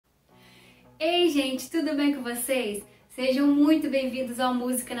Ei gente, tudo bem com vocês? Sejam muito bem-vindos ao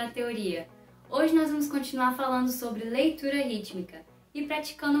Música na Teoria. Hoje nós vamos continuar falando sobre leitura rítmica e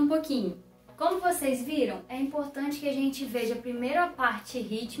praticando um pouquinho. Como vocês viram, é importante que a gente veja primeiro a parte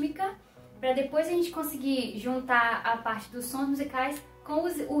rítmica, para depois a gente conseguir juntar a parte dos sons musicais com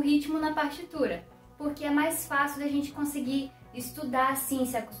o ritmo na partitura, porque é mais fácil da gente conseguir estudar assim,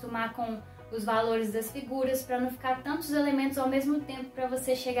 se acostumar com os valores das figuras, para não ficar tantos elementos ao mesmo tempo para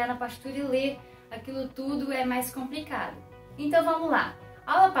você chegar na partitura e ler aquilo tudo é mais complicado. Então vamos lá.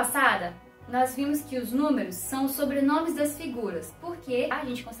 Aula passada, nós vimos que os números são os sobrenomes das figuras, porque a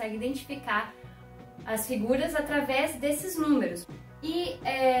gente consegue identificar as figuras através desses números. E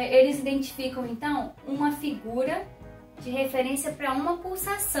eles identificam então uma figura de referência para uma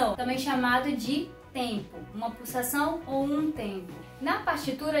pulsação, também chamado de tempo, uma pulsação ou um tempo. Na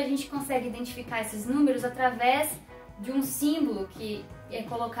partitura a gente consegue identificar esses números através de um símbolo que é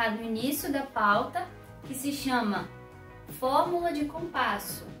colocado no início da pauta, que se chama Fórmula de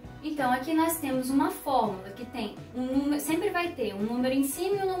Compasso. Então aqui nós temos uma fórmula que tem um número, sempre vai ter um número em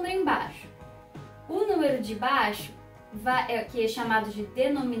cima e um número embaixo. O número de baixo, que é chamado de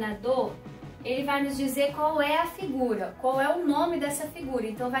denominador, ele vai nos dizer qual é a figura, qual é o nome dessa figura.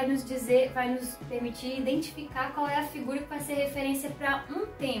 Então vai nos permitir identificar qual é a figura que vai ser referência para um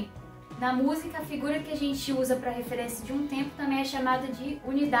tempo. Na música, a figura que a gente usa para referência de um tempo também é chamada de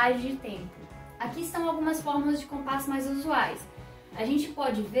unidade de tempo. Aqui estão algumas fórmulas de compasso mais usuais. A gente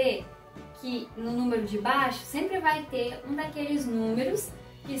pode ver que no número de baixo sempre vai ter um daqueles números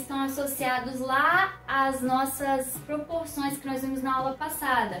que estão associados lá às nossas proporções que nós vimos na aula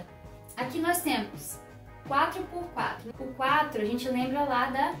passada. Aqui nós temos 4 por 4. O 4 a gente lembra lá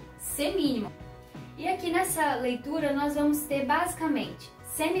da semínima. E aqui nessa leitura nós vamos ter basicamente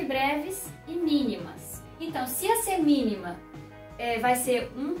semibreves e mínimas. Então, se a semínima vai ser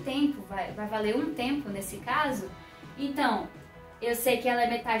um tempo, vai valer um tempo nesse caso, então eu sei que ela é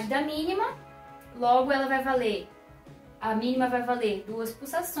metade da mínima, logo ela vai valer, a mínima vai valer 2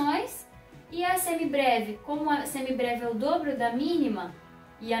 pulsações, e a semibreve, como a semibreve é o dobro da mínima,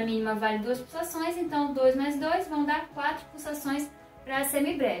 e a mínima vale 2 pulsações, então 2 mais 2 vão dar 4 pulsações para a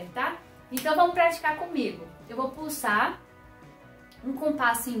semibreve, tá? Então vamos praticar comigo. Eu vou pulsar um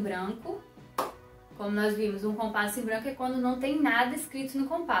compasso em branco. Como nós vimos, um compasso em branco é quando não tem nada escrito no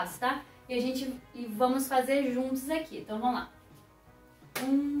compasso, tá? E vamos fazer juntos aqui. Então vamos lá.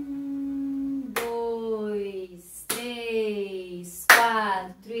 1, 2, 3,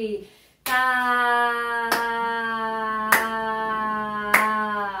 4 e tá.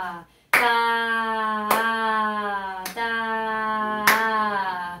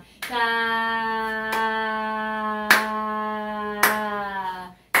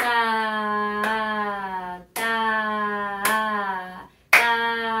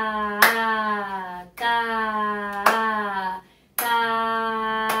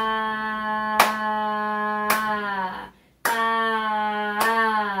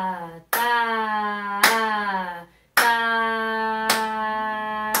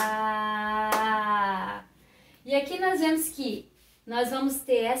 E aqui nós vemos que nós vamos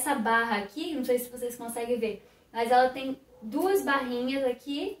ter essa barra aqui, não sei se vocês conseguem ver, mas ela tem 2 barrinhas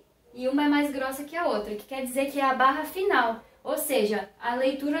aqui e uma é mais grossa que a outra, que quer dizer que é a barra final, ou seja, a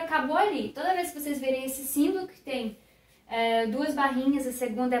leitura acabou ali. Toda vez que vocês verem esse símbolo que tem 2 barrinhas, a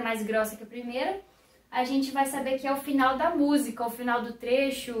segunda é mais grossa que a primeira, a gente vai saber que é o final da música, o final do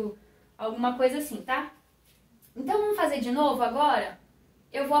trecho, alguma coisa assim, tá? Então vamos fazer de novo agora?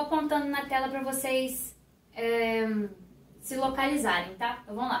 Eu vou apontando na tela para vocês se localizarem, tá?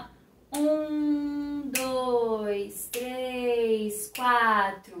 Então vamos lá. 1, 2, 3,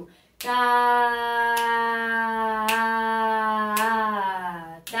 4. Tá,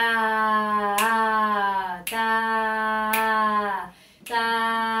 tá, tá, tá, tá,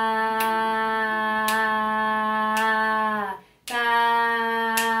 tá,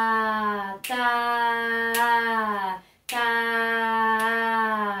 tá, tá,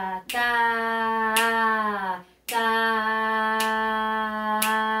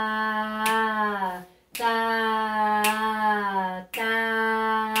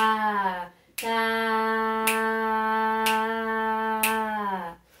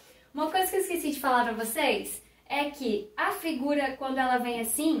 Uma coisa que eu esqueci de falar pra vocês é que a figura, quando ela vem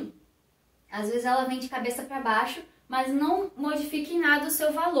assim, às vezes ela vem de cabeça pra baixo, mas não modifica em nada o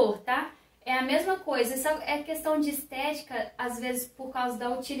seu valor, tá? É a mesma coisa, isso é questão de estética, às vezes por causa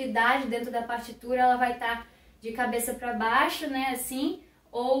da utilidade dentro da partitura, ela vai estar de cabeça pra baixo, né, assim,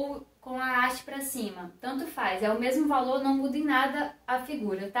 ou com a haste pra cima, tanto faz, é o mesmo valor, não muda em nada a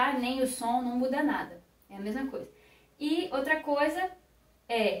figura, tá? Nem o som, não muda nada, é a mesma coisa. E outra coisa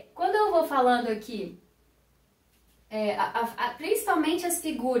quando eu vou falando aqui, principalmente as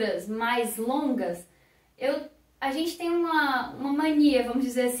figuras mais longas, a gente tem uma mania, vamos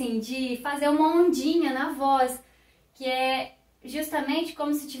dizer assim, de fazer uma ondinha na voz, que é justamente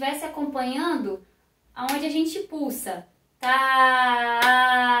como se estivesse acompanhando aonde a gente pulsa. Tá,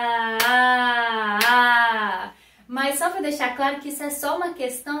 mas só para deixar claro que isso é só uma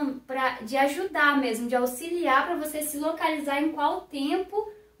questão de ajudar mesmo, de auxiliar para você se localizar em qual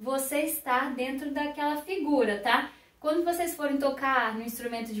tempo você está dentro daquela figura, tá? Quando vocês forem tocar no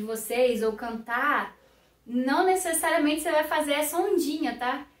instrumento de vocês ou cantar, não necessariamente você vai fazer essa ondinha,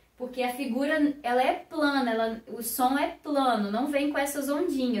 tá? Porque a figura, ela é plana, o som é plano, não vem com essas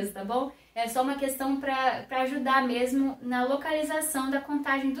ondinhas, tá bom? É só uma questão para ajudar mesmo na localização da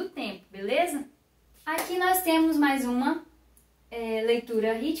contagem do tempo, beleza? Aqui nós temos mais uma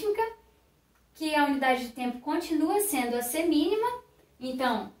leitura rítmica, que a unidade de tempo continua sendo a semínima,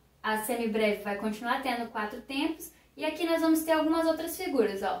 então a semibreve vai continuar tendo 4 tempos, e aqui nós vamos ter algumas outras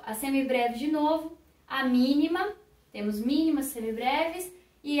figuras, ó, a semibreve de novo, a mínima, temos mínimas, semibreves,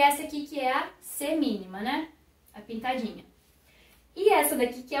 e essa aqui que é a semínima, né? A pintadinha. E essa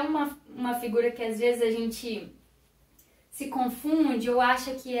daqui que é uma figura que às vezes a gente se confunde ou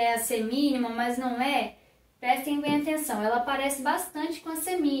acha que é a semínima, mas não é. Prestem bem atenção, ela parece bastante com a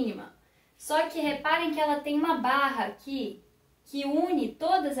semínima. Só que reparem que ela tem uma barra aqui que une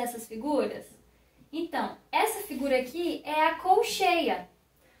todas essas figuras. Então, essa figura aqui é a colcheia.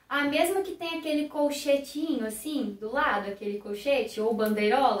 A mesma que tem aquele colchetinho assim, do lado, aquele colchete ou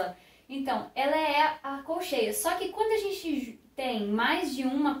bandeirola. Então, ela é a colcheia. Só que quando a gente tem mais de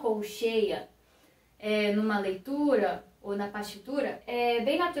uma colcheia numa leitura ou na partitura, é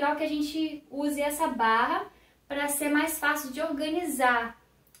bem natural que a gente use essa barra para ser mais fácil de organizar.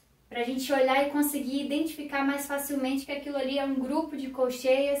 Para a gente olhar e conseguir identificar mais facilmente que aquilo ali é um grupo de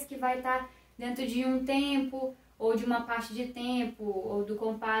colcheias que vai estar dentro de um tempo, ou de uma parte de tempo, ou do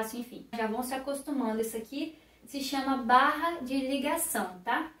compasso, enfim. Já vão se acostumando. Isso aqui se chama barra de ligação,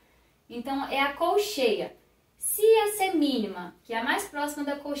 tá? Então, é a colcheia. Se a semínima, que é a mais próxima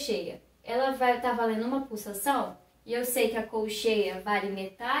da colcheia, ela vai estar valendo uma pulsação, e eu sei que a colcheia vale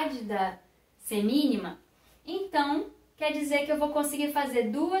metade da semínima, então, quer dizer que eu vou conseguir fazer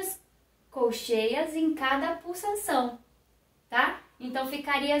 2 colcheias em cada pulsação, tá? Então,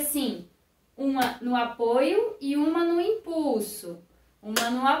 ficaria assim, uma no apoio e uma no impulso. Uma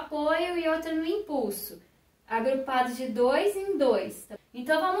no apoio e outra no impulso. Agrupados de 2 em 2.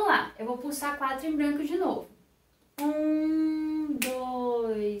 Então vamos lá, eu vou pulsar 4 em branco de novo. 1,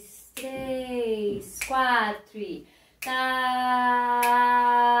 2, 3, 4 e tá,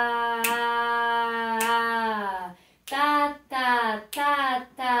 tá, tá, tá,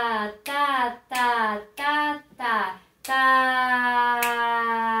 tá, tá, tá, tá, tá, tá.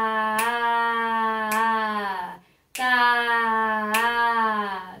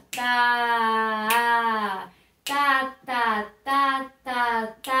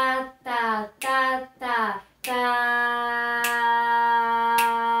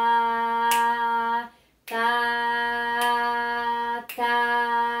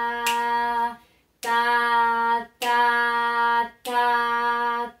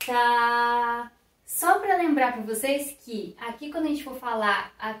 Lembrar para vocês que aqui quando a gente for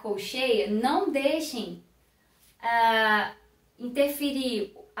falar a colcheia, não deixem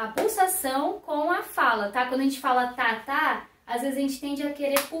interferir a pulsação com a fala, tá? Quando a gente fala tá, tá, às vezes a gente tende a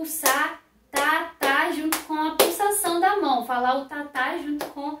querer pulsar tá, tá junto com a pulsação da mão, falar o tá, tá junto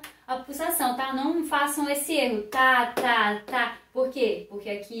com a pulsação, tá? Não façam esse erro, tá, tá, tá. Por quê? Porque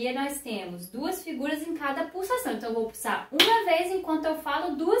aqui nós temos 2 figuras em cada pulsação, então eu vou pulsar uma vez enquanto eu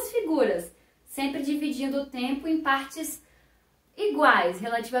falo 2 figuras. Sempre dividindo o tempo em partes iguais,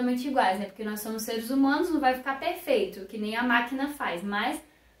 relativamente iguais, né? Porque nós somos seres humanos, não vai ficar perfeito, que nem a máquina faz, mas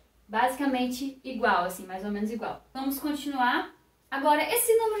basicamente igual, assim, mais ou menos igual. Vamos continuar. Agora,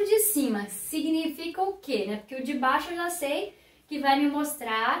 esse número de cima significa o quê, né? Porque o de baixo eu já sei que vai me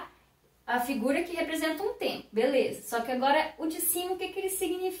mostrar a figura que representa um tempo, beleza. Só que agora, o de cima, o que ele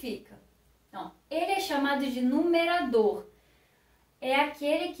significa? Então, ele é chamado de numerador. É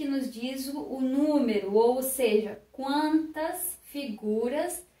aquele que nos diz o número, ou seja, quantas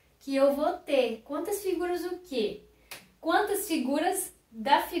figuras que eu vou ter. Quantas figuras o quê? Quantas figuras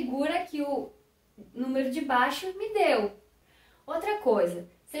da figura que o número de baixo me deu. Outra coisa,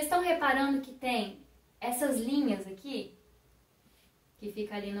 vocês estão reparando que tem essas linhas aqui, que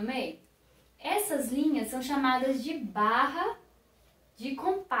fica ali no meio? Essas linhas são chamadas de barra de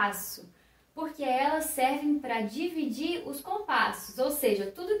compasso, porque elas servem para dividir os compassos, ou seja,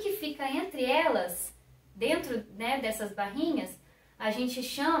 tudo que fica entre elas, dentro, né, dessas barrinhas,